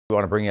We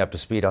want to bring you up to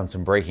speed on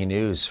some breaking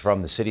news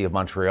from the city of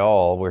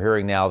Montreal. We're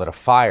hearing now that a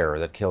fire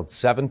that killed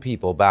 7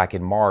 people back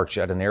in March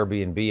at an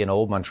Airbnb in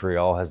Old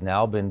Montreal has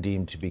now been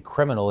deemed to be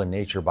criminal in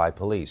nature by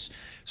police.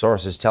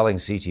 Sources telling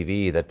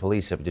CTV that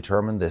police have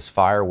determined this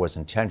fire was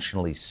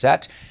intentionally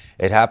set.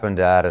 It happened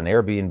at an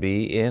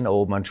Airbnb in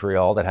Old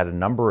Montreal that had a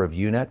number of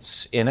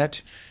units in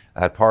it.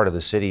 That part of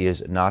the city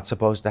is not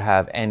supposed to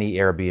have any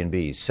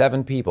Airbnbs.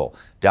 7 people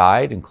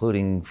died,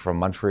 including from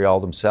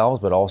Montreal themselves,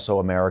 but also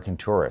American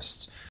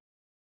tourists.